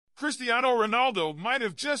Cristiano Ronaldo might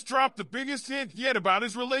have just dropped the biggest hint yet about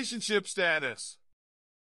his relationship status.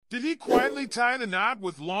 Did he quietly tie the knot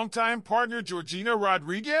with longtime partner Georgina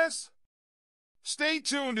Rodriguez? Stay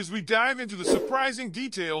tuned as we dive into the surprising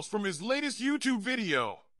details from his latest YouTube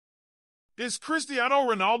video. Is Cristiano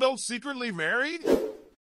Ronaldo secretly married?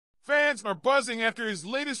 Fans are buzzing after his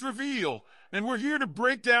latest reveal, and we're here to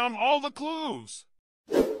break down all the clues.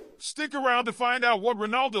 Stick around to find out what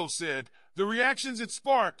Ronaldo said, the reactions it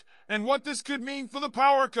sparked, and what this could mean for the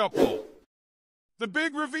power couple. The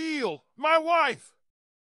big reveal, my wife!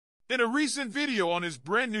 In a recent video on his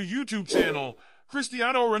brand new YouTube channel,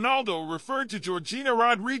 Cristiano Ronaldo referred to Georgina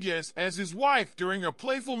Rodriguez as his wife during a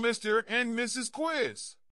playful Mr. and Mrs.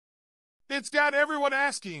 quiz. It's got everyone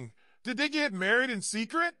asking, did they get married in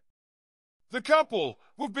secret? The couple,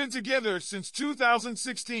 who've been together since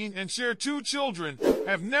 2016 and share 2 children,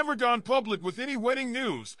 have never gone public with any wedding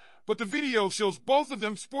news, but the video shows both of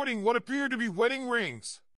them sporting what appear to be wedding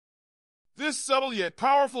rings. This subtle yet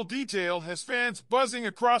powerful detail has fans buzzing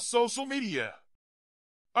across social media.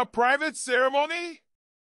 A private ceremony?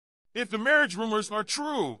 If the marriage rumors are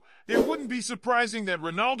true, it wouldn't be surprising that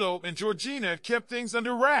Ronaldo and Georgina kept things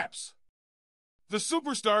under wraps. The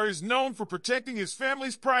superstar is known for protecting his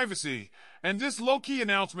family's privacy, and this low-key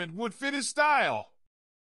announcement would fit his style.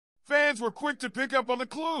 Fans were quick to pick up on the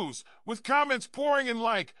clues, with comments pouring in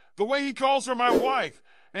like, the way he calls her my wife,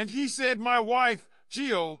 and he said my wife,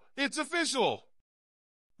 Gio, it's official.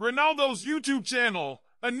 Ronaldo's YouTube channel,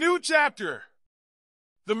 a new chapter.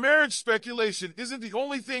 The marriage speculation isn't the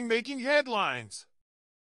only thing making headlines.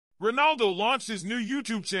 Ronaldo launched his new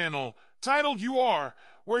YouTube channel, titled You Are,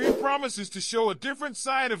 where he promises to show a different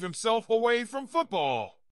side of himself away from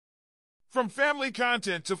football. From family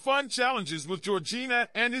content to fun challenges with Georgina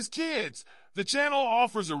and his kids, the channel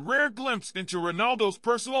offers a rare glimpse into Ronaldo's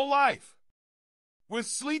personal life. With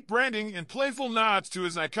sleek branding and playful nods to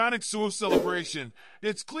his iconic Suo celebration,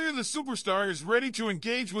 it's clear the superstar is ready to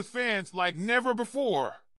engage with fans like never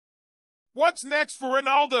before. What's next for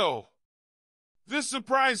Ronaldo? This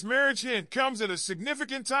surprise marriage hint comes at a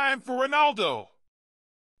significant time for Ronaldo.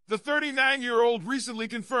 The 39-year-old recently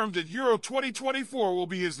confirmed that Euro 2024 will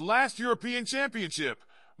be his last European Championship,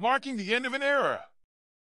 marking the end of an era.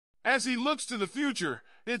 As he looks to the future,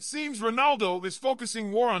 it seems Ronaldo is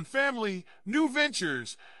focusing more on family, new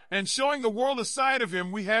ventures, and showing the world a side of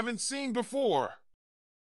him we haven't seen before.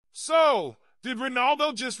 So, did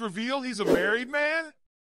Ronaldo just reveal he's a married man?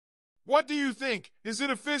 What do you think? Is it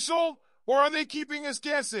official, or are they keeping us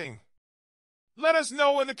guessing? Let us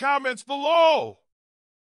know in the comments below!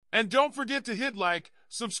 And don't forget to hit like,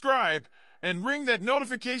 subscribe, and ring that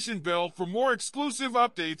notification bell for more exclusive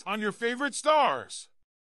updates on your favorite stars.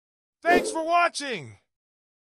 Thanks for watching!